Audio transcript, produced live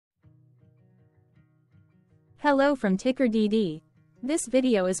Hello from TickerDD. This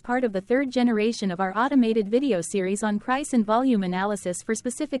video is part of the third generation of our automated video series on price and volume analysis for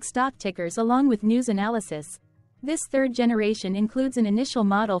specific stock tickers along with news analysis. This third generation includes an initial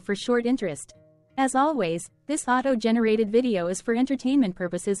model for short interest. As always, this auto-generated video is for entertainment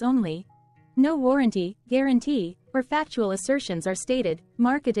purposes only. No warranty, guarantee, or factual assertions are stated,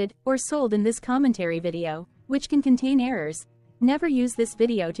 marketed, or sold in this commentary video, which can contain errors. Never use this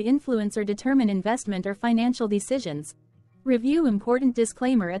video to influence or determine investment or financial decisions. Review important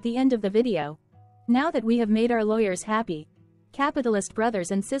disclaimer at the end of the video. Now that we have made our lawyers happy, capitalist brothers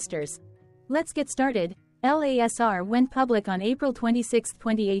and sisters, let's get started. LASR went public on April 26,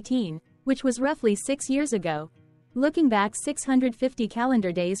 2018, which was roughly 6 years ago. Looking back 650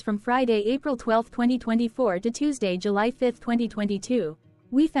 calendar days from Friday, April 12, 2024 to Tuesday, July 5, 2022,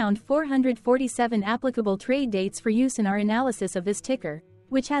 we found 447 applicable trade dates for use in our analysis of this ticker,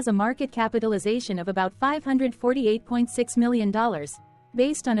 which has a market capitalization of about $548.6 million.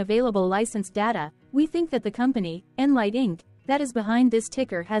 Based on available licensed data, we think that the company, Enlight Inc., that is behind this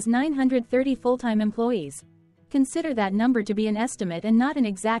ticker has 930 full-time employees. Consider that number to be an estimate and not an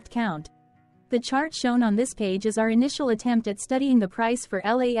exact count. The chart shown on this page is our initial attempt at studying the price for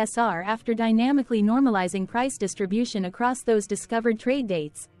LASR after dynamically normalizing price distribution across those discovered trade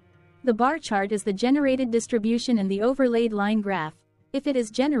dates. The bar chart is the generated distribution and the overlaid line graph, if it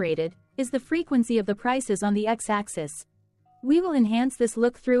is generated, is the frequency of the prices on the x-axis. We will enhance this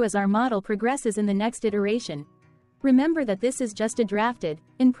look-through as our model progresses in the next iteration. Remember that this is just a drafted,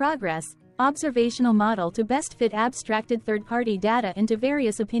 in progress, observational model to best fit abstracted third-party data into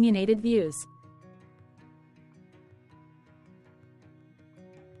various opinionated views.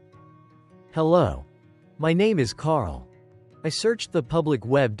 Hello. My name is Carl. I searched the public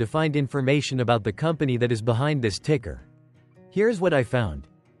web to find information about the company that is behind this ticker. Here's what I found.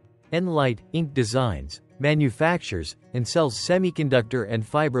 Enlight Inc. designs, manufactures, and sells semiconductor and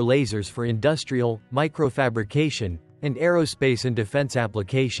fiber lasers for industrial, microfabrication, and aerospace and defense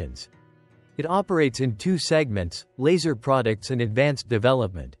applications. It operates in two segments, laser products and advanced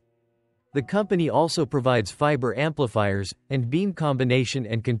development. The company also provides fiber amplifiers and beam combination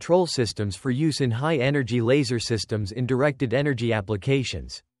and control systems for use in high-energy laser systems in directed energy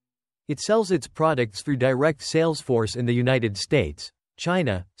applications. It sells its products through direct sales force in the United States,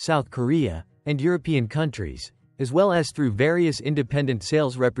 China, South Korea, and European countries, as well as through various independent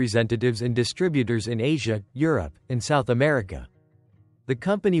sales representatives and distributors in Asia, Europe, and South America. The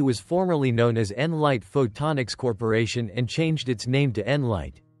company was formerly known as Enlight Photonics Corporation and changed its name to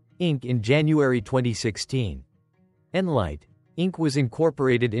Enlight Inc. in January 2016. Enlight Inc. was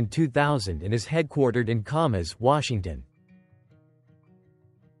incorporated in 2000 and is headquartered in Commerce, Washington.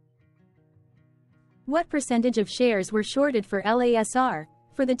 What percentage of shares were shorted for LASR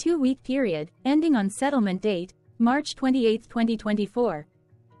for the 2-week period, ending on settlement date, March 28, 2024?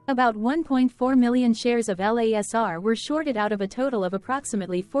 About 1.4 million shares of LASR were shorted out of a total of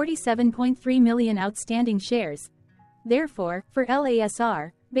approximately 47.3 million outstanding shares. Therefore, for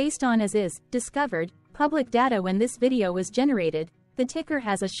LASR, based on as is, discovered, public data when this video was generated, the ticker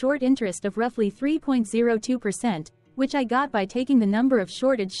has a short interest of roughly 3.02%, which I got by taking the number of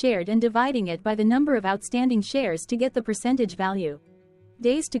shorted shared and dividing it by the number of outstanding shares to get the percentage value.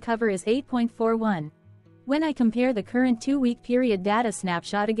 Days to cover is 8.41. When I compare the current 2-week period data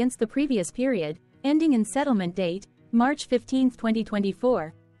snapshot against the previous period, ending in settlement date, March 15,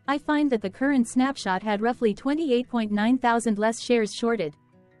 2024, I find that the current snapshot had roughly 28.9 thousand less shares shorted.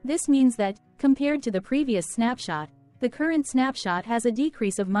 This means that, compared to the previous snapshot, the current snapshot has a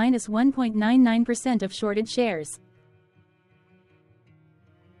decrease of minus 1.99% of shorted shares.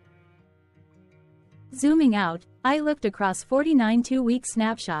 Zooming out, I looked across 49 2-week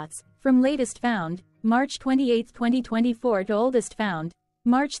snapshots, from latest found, March 28, 2024 to oldest found,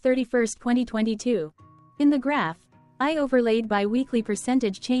 March 31, 2022. In the graph, I overlaid bi-weekly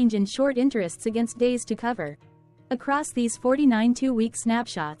percentage change in short interests against days to cover. Across these 49 2-week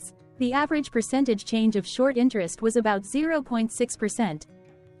snapshots, the average percentage change of short interest was about 0.6%.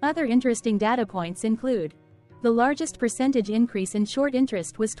 Other interesting data points include: the largest percentage increase in short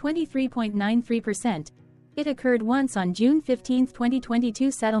interest was 23.93%. It occurred once on June 15, 2022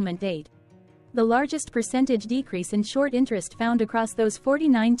 settlement date. The largest percentage decrease in short interest found across those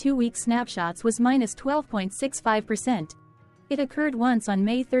 49 2-week snapshots was minus 12.65%. It occurred once on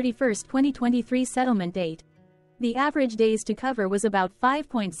May 31, 2023 settlement date. The average days to cover was about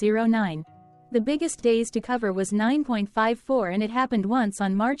 5.09. The biggest days to cover was 9.54 and it happened once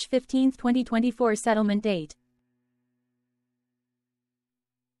on March 15, 2024 settlement date.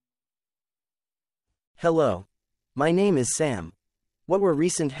 Hello. My name is Sam. What were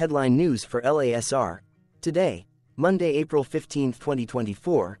recent headline news for LASR? Today, Monday, April 15,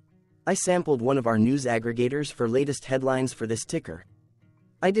 2024, I sampled one of our news aggregators for latest headlines for this ticker.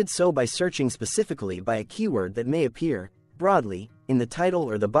 I did so by searching specifically by a keyword that may appear, broadly, in the title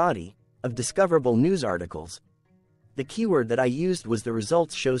or the body of discoverable news articles. The keyword that I used was the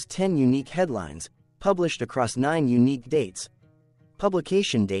results shows 10 unique headlines, published across 9 unique dates.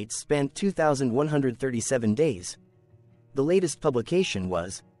 Publication dates spanned 2,137 days. The latest publication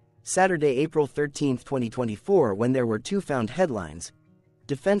was Saturday, April 13, 2024, when there were 2 found headlines.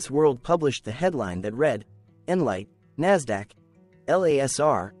 Defense World published the headline that read, Enlight, NASDAQ,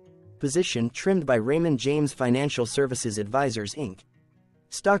 LASR, position trimmed by Raymond James Financial Services Advisors Inc.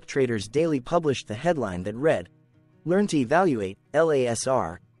 Stock Traders Daily published the headline that read, Learn to evaluate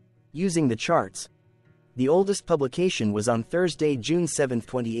LASR using the charts. The oldest publication was on Thursday, June 7,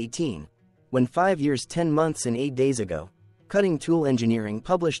 2018, when 5 years, 10 months and 8 days ago, Cutting Tool Engineering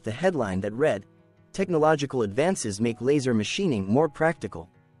published the headline that read, Technological advances make laser machining more practical.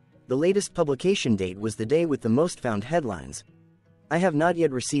 The latest publication date was the day with the most found headlines. I have not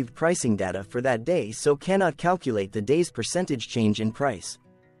yet received pricing data for that day, so cannot calculate the day's percentage change in price.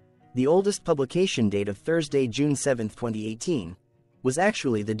 The oldest publication date of Thursday, June 7, 2018, was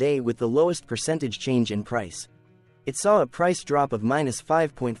actually the day with the lowest percentage change in price. It saw a price drop of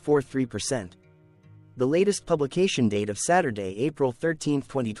 -5.43%. The latest publication date of Saturday, April 13,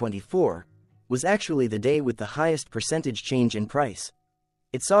 2024, was actually the day with the highest percentage change in price.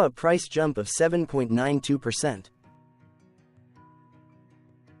 It saw a price jump of 7.92%.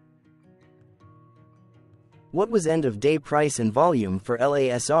 What was end-of-day price and volume for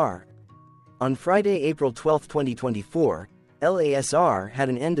LASR? On Friday, April 12, 2024, LASR had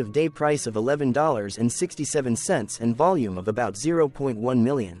an end-of-day price of $11.67 and volume of about 0.1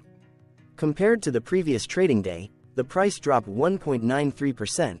 million. Compared to the previous trading day, the price dropped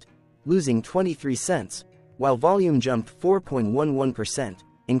 1.93%, losing 23 cents, while volume jumped 4.11%,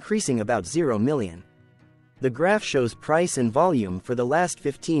 increasing about 0 million. The graph shows price and volume for the last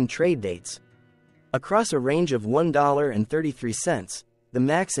 15 trade dates. Across a range of $1.33, the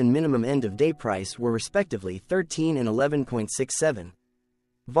max and minimum end-of-day price were respectively 13 and 11.67.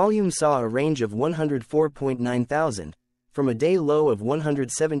 Volume saw a range of 104.9 thousand, from a day low of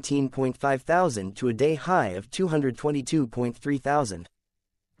 117.5 thousand to a day high of 222.3 thousand.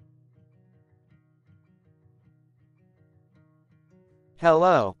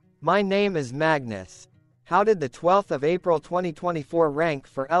 Hello, my name is Magnus. How did the 12th of April 2024 rank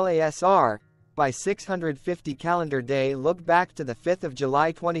for LASR? By 650 calendar day, look back to the 5th of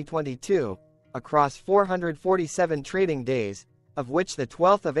July 2022, across 447 trading days, of which the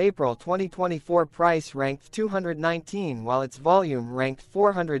 12th of April 2024 price ranked 219 while its volume ranked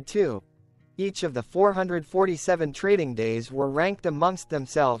 402. Each of the 447 trading days were ranked amongst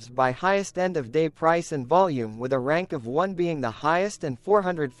themselves by highest end-of-day price and volume, with a rank of 1 being the highest and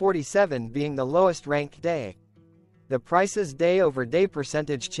 447 being the lowest ranked day. The price's day-over-day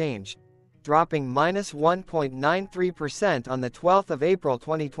percentage change, dropping -1.93% on the 12th of April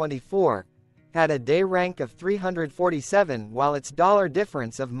 2024, had a day rank of 347 while its dollar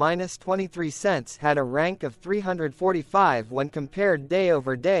difference of -23 cents had a rank of 345 when compared day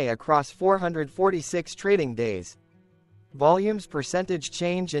over day across 446 trading days. Volume's percentage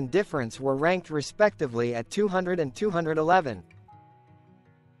change and difference were ranked respectively at 200 and 211.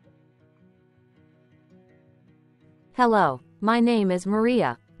 Hello, my name is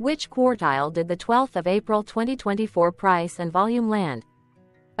Maria. Which quartile did the 12th of April 2024 price and volume land?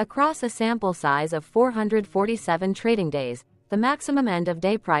 Across a sample size of 447 trading days, the maximum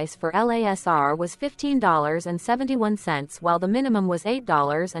end-of-day price for LASR was $15.71 while the minimum was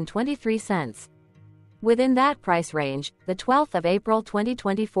 $8.23. Within that price range, the 12th of April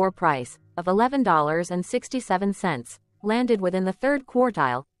 2024 price, of $11.67, landed within the third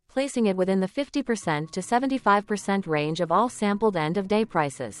quartile, placing it within the 50% to 75% range of all sampled end-of-day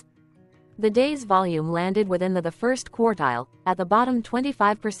prices. The day's volume landed within the first quartile, at the bottom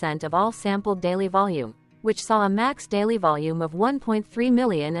 25% of all sampled daily volume, which saw a max daily volume of 1.3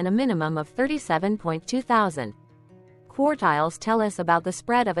 million and a minimum of 37.2 thousand. Quartiles tell us about the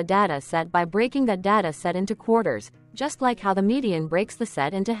spread of a data set by breaking that data set into quarters, just like how the median breaks the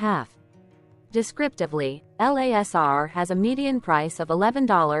set into half. Descriptively, LASR has a median price of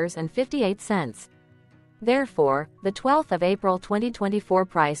 $11.58. Therefore, the 12th of April 2024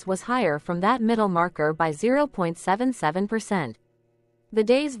 price was higher from that middle marker by 0.77%. The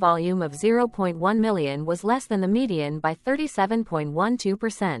day's volume of 0.1 million was less than the median by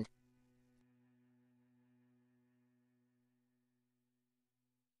 37.12%.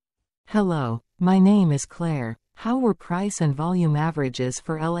 Hello, my name is Claire. How were price and volume averages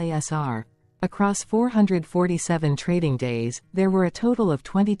for LASR? Across 447 trading days, there were a total of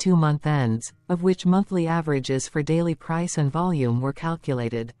 22 month ends, of which monthly averages for daily price and volume were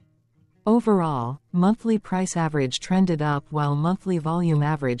calculated. Overall, monthly price average trended up while monthly volume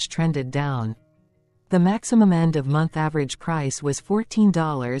average trended down. The maximum end-of-month average price was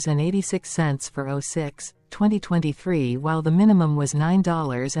 $14.86 for 2023, while the minimum was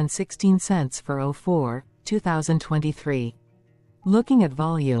 $9.16 for 2023. Looking at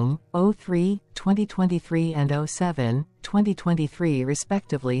volume, 2023 and 2023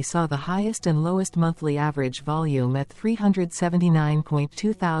 respectively saw the highest and lowest monthly average volume at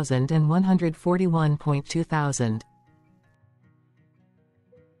 379.2 thousand and 141.2 thousand.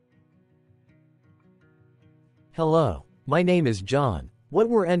 Hello, my name is John. What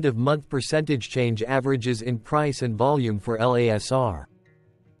were end-of-month percentage change averages in price and volume for LASR?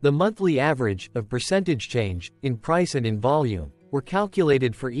 The monthly average of percentage change in price and in volume were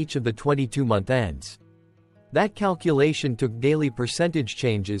calculated for each of the 22-month ends. That calculation took daily percentage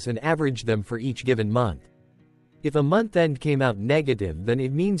changes and averaged them for each given month. If a month end came out negative, then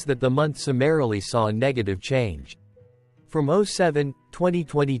it means that the month summarily saw a negative change. From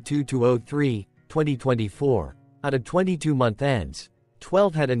 2022 to 2024, out of 22 month ends,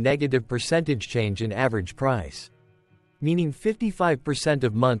 12 had a negative percentage change in average price. Meaning 55%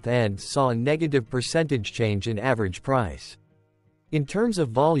 of month ends saw a negative percentage change in average price. In terms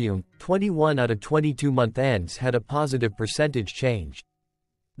of volume, 21 out of 22 month ends had a positive percentage change.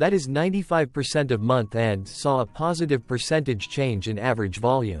 That is 95% of month ends saw a positive percentage change in average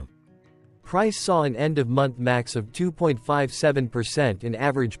volume. Price saw an end-of-month max of 2.57% in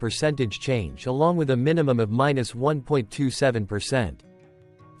average percentage change, along with a minimum of -1.27%.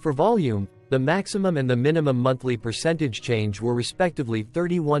 For volume, the maximum and the minimum monthly percentage change were respectively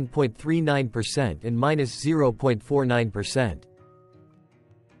 31.39% and -0.49%.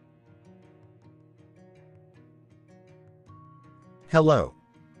 Hello.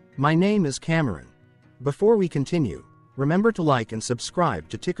 My name is Cameron. Before we continue, remember to like and subscribe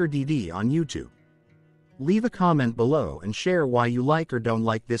to TickerDD on YouTube. Leave a comment below and share why you like or don't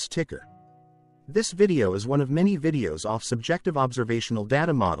like this ticker. This video is one of many videos off subjective observational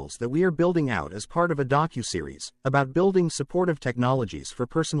data models that we are building out as part of a docu-series about building supportive technologies for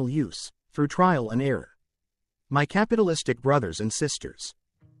personal use, through trial and error. My capitalistic brothers and sisters,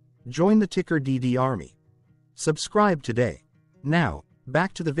 join the TickerDD army. Subscribe today. Now,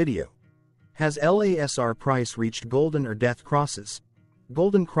 back to the video. Has LASR price reached golden or death crosses?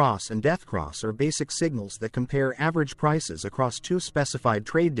 Golden cross and death cross are basic signals that compare average prices across two specified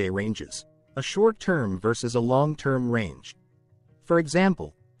trade day ranges, a short-term versus a long-term range. For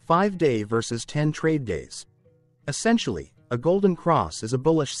example, 5-day versus 10 trade days. Essentially, a golden cross is a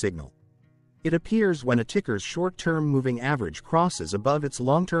bullish signal. It appears when a ticker's short-term moving average crosses above its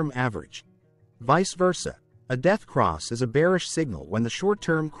long-term average. Vice versa. A death cross is a bearish signal when the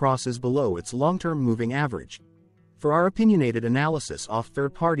short-term crosses below its long-term moving average. For our opinionated analysis off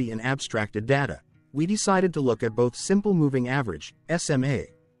third-party and abstracted data, we decided to look at both simple moving average, SMA,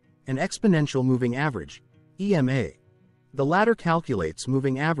 and exponential moving average, EMA. The latter calculates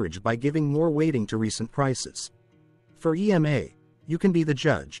moving average by giving more weighting to recent prices. For EMA, you can be the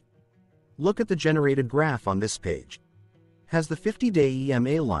judge. Look at the generated graph on this page. Has the 50-day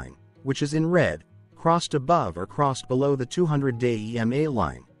EMA line, which is in red, crossed above or crossed below the 200-day EMA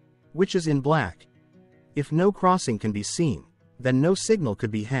line, which is in black? If no crossing can be seen, then no signal could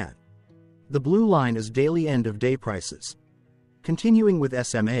be had. The blue line is daily end-of-day prices. Continuing with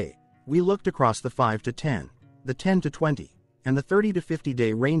SMA, we looked across the 5 to 10, the 10 to 20, and the 30 to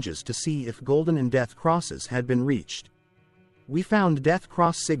 50-day ranges to see if golden and death crosses had been reached. We found death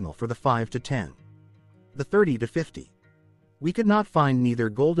cross signal for the 5 to 10. The 30 to 50. We could not find neither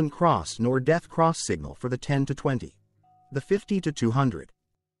golden cross nor death cross signal for the 10 to 20. The 50 to 200.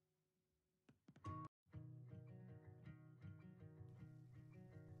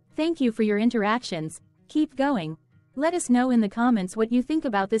 Thank you for your interactions. Keep going. Let us know in the comments what you think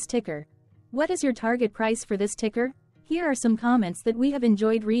about this ticker. What is your target price for this ticker? Here are some comments that we have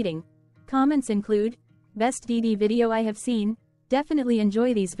enjoyed reading. Comments include, best DD video I have seen, definitely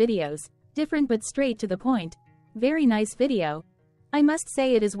enjoy these videos, different but straight to the point. Very nice video. I must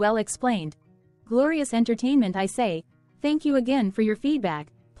say it is well explained. Glorious entertainment I say. Thank you again for your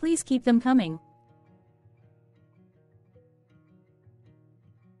feedback. Please keep them coming.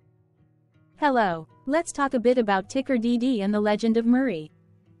 Hello. Let's talk a bit about TickerDD and the Legend of Murray.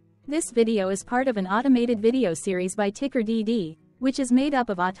 This video is part of an automated video series by TickerDD, which is made up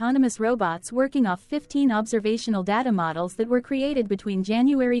of autonomous robots working off 15 observational data models that were created between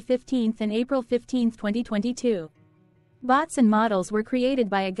January 15 and April 15, 2022. Bots and models were created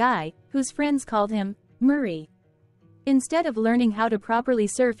by a guy, whose friends called him Murray. Instead of learning how to properly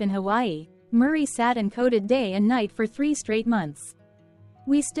surf in Hawaii, Murray sat and coded day and night for 3 straight months.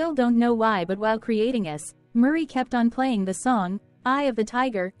 We still don't know why, but while creating us, Murray kept on playing the song, Eye of the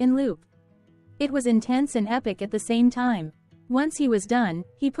Tiger, in loop. It was intense and epic at the same time. Once he was done,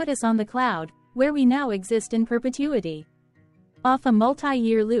 he put us on the cloud, where we now exist in perpetuity. Off a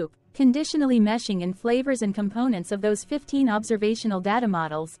multi-year loop, conditionally meshing in flavors and components of those 15 observational data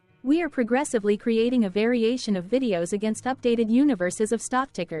models, we are progressively creating a variation of videos against updated universes of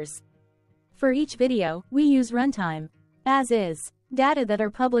stock tickers. For each video, we use runtime, as is, data that are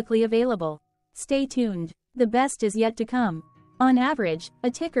publicly available. Stay tuned. The best is yet to come. On average, a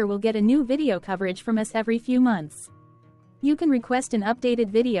ticker will get a new video coverage from us every few months. You can request an updated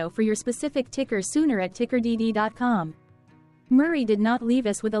video for your specific ticker sooner at TickerDD.com. Murray did not leave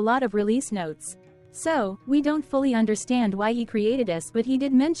us with a lot of release notes. So, we don't fully understand why he created us, but he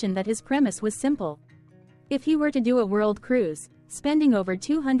did mention that his premise was simple. If he were to do a world cruise, spending over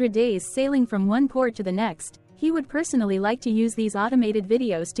 200 days sailing from one port to the next, he would personally like to use these automated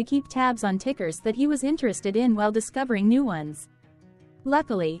videos to keep tabs on tickers that he was interested in while discovering new ones.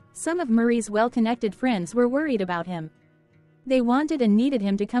 Luckily, some of Murray's well-connected friends were worried about him. They wanted and needed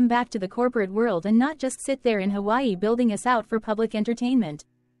him to come back to the corporate world and not just sit there in Hawaii building us out for public entertainment.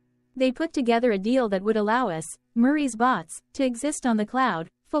 They put together a deal that would allow us, Murray's bots, to exist on the cloud,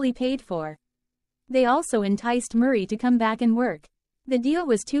 fully paid for. They also enticed Murray to come back and work. The deal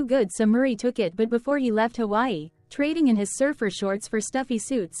was too good, so Murray took it, but before he left Hawaii, trading in his surfer shorts for stuffy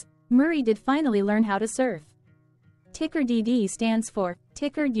suits, Murray did finally learn how to surf. TickerDD stands for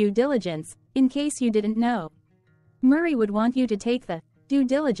Ticker Due Diligence, in case you didn't know. Murray would want you to take the due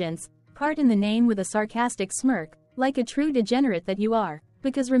diligence part in the name with a sarcastic smirk, like a true degenerate that you are,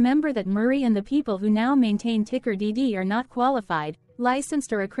 because remember that Murray and the people who now maintain TickerDD are not qualified,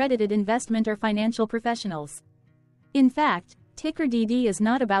 licensed or accredited investment or financial professionals. In fact, TickerDD is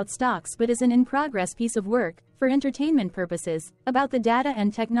not about stocks but is an in-progress piece of work, for entertainment purposes, about the data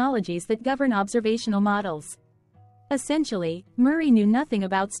and technologies that govern observational models. Essentially, Murray knew nothing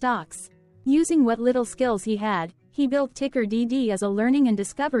about stocks. Using what little skills he had, he built TickerDD as a learning and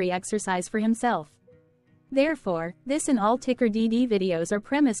discovery exercise for himself. Therefore, this and all TickerDD videos are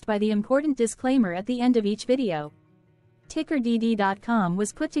premised by the important disclaimer at the end of each video. TickerDD.com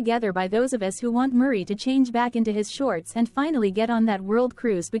was put together by those of us who want Murray to change back into his shorts and finally get on that world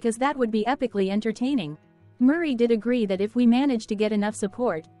cruise, because that would be epically entertaining. Murray did agree that if we managed to get enough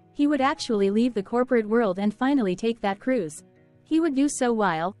support, he would actually leave the corporate world and finally take that cruise. He would do so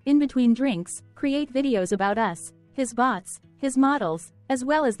while, in between drinks, create videos about us, his bots, his models, as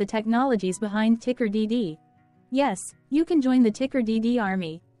well as the technologies behind TickerDD. Yes, you can join the TickerDD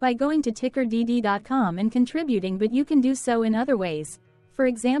army by going to TickerDD.com and contributing, but you can do so in other ways. For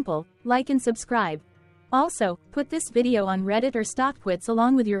example, like and subscribe. Also, put this video on Reddit or StockTwits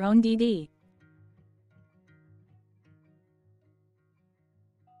along with your own DD.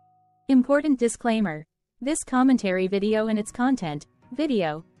 Important disclaimer. This commentary video and its content,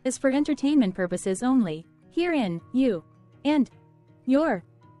 video, is for entertainment purposes only. Herein, you and your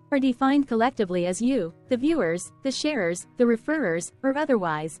are defined collectively as you, the viewers, the sharers, the referrers, or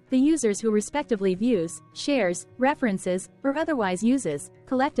otherwise, the users who respectively views, shares, references, or otherwise uses,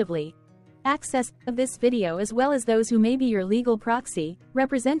 collectively, access of this video, as well as those who may be your legal proxy,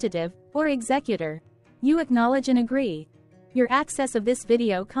 representative, or executor. You acknowledge and agree. Your access of this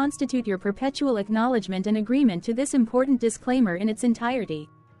video constitute your perpetual acknowledgement and agreement to this important disclaimer in its entirety.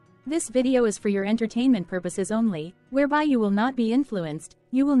 This video is for your entertainment purposes only, whereby you will not be influenced,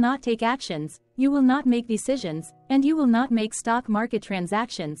 you will not take actions, you will not make decisions, and you will not make stock market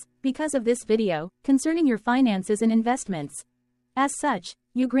transactions, because of this video, concerning your finances and investments. As such,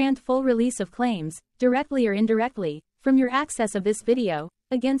 you grant full release of claims, directly or indirectly, from your access of this video,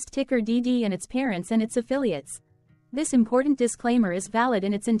 against TickerDD and its parents and its affiliates. This important disclaimer is valid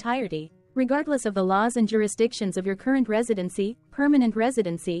in its entirety, regardless of the laws and jurisdictions of your current residency, permanent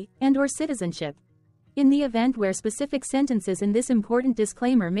residency, and/or citizenship. In the event where specific sentences in this important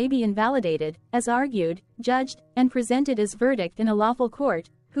disclaimer may be invalidated, as argued, judged, and presented as verdict in a lawful court,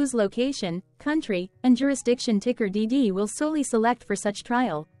 whose location, country, and jurisdiction TickerDD will solely select for such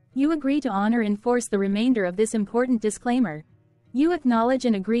trial, you agree to honor and enforce the remainder of this important disclaimer. You acknowledge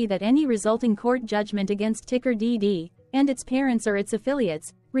and agree that any resulting court judgment against TickerDD and its parents or its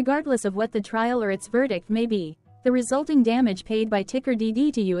affiliates, regardless of what the trial or its verdict may be, the resulting damage paid by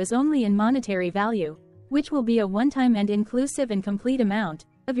TickerDD to you is only in monetary value, which will be a one-time and inclusive and complete amount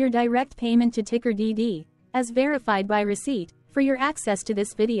of your direct payment to TickerDD, as verified by receipt, for your access to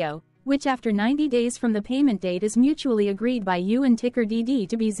this video, which after 90 days from the payment date is mutually agreed by you and TickerDD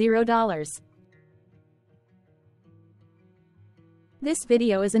to be $0. This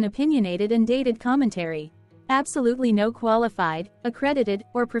video is an opinionated and dated commentary. Absolutely no qualified, accredited,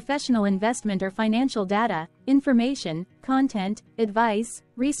 or professional investment or financial data, information, content, advice,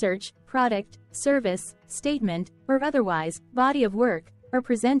 research, product, service, statement, or otherwise, body of work, are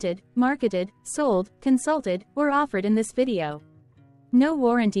presented, marketed, sold, consulted, or offered in this video. No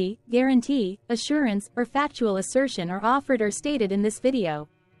warranty, guarantee, assurance, or factual assertion are offered or stated in this video.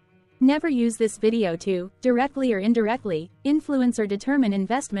 Never use this video to, directly or indirectly, influence or determine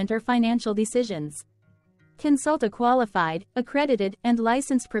investment or financial decisions. Consult a qualified, accredited, and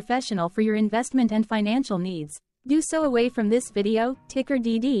licensed professional for your investment and financial needs. Do so away from this video,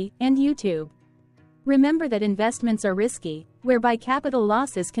 TickerDD, and YouTube. Remember that investments are risky, whereby capital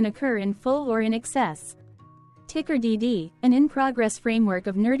losses can occur in full or in excess. TickerDD, an in-progress framework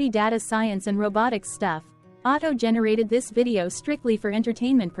of nerdy data science and robotics stuff, auto-generated this video strictly for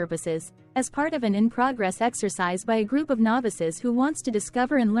entertainment purposes, as part of an in-progress exercise by a group of novices who wants to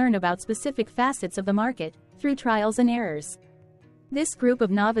discover and learn about specific facets of the market, through trials and errors. This group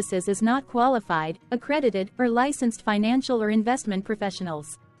of novices is not qualified, accredited, or licensed financial or investment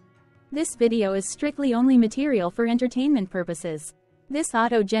professionals. This video is strictly only material for entertainment purposes. This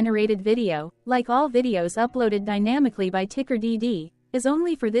auto-generated video, like all videos uploaded dynamically by TickerDD, is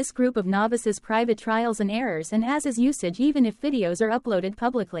only for this group of novices' private trials and errors and as is usage even if videos are uploaded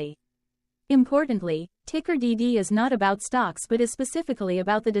publicly. Importantly, TickerDD is not about stocks but is specifically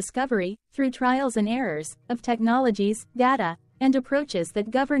about the discovery, through trials and errors, of technologies, data, and approaches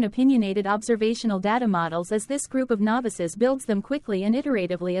that govern opinionated observational data models as this group of novices builds them quickly and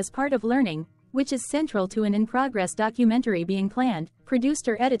iteratively as part of learning, which is central to an in-progress documentary being planned, produced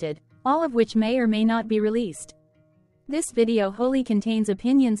or edited, all of which may or may not be released. This video wholly contains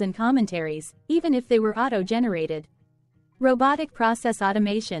opinions and commentaries, even if they were auto-generated. Robotic process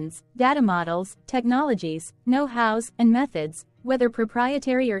automations, data models, technologies, know-hows, and methods, whether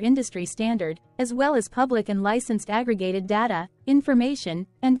proprietary or industry standard, as well as public and licensed aggregated data, information,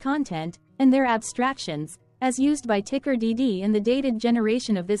 and content, and their abstractions, as used by TickerDD in the dated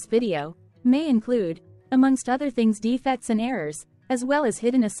generation of this video, may include, amongst other things, defects and errors, as well as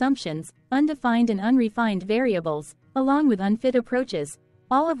hidden assumptions, undefined and unrefined variables, along with unfit approaches,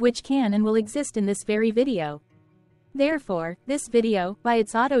 all of which can and will exist in this very video. Therefore, this video, by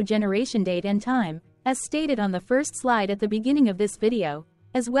its auto-generation date and time, as stated on the first slide at the beginning of this video,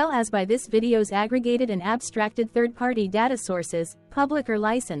 as well as by this video's aggregated and abstracted third-party data sources, public or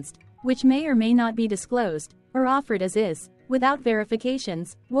licensed, which may or may not be disclosed, or offered as is, without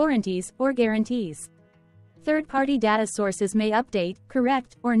verifications, warranties, or guarantees. Third-party data sources may update,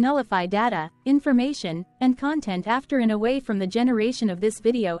 correct, or nullify data, information, and content after and away from the generation of this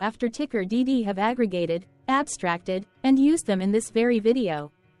video after TickerDD have aggregated, abstracted, and used them in this very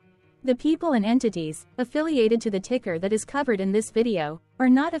video. The people and entities affiliated to the ticker that is covered in this video are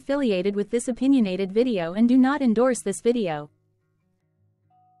not affiliated with this opinionated video and do not endorse this video.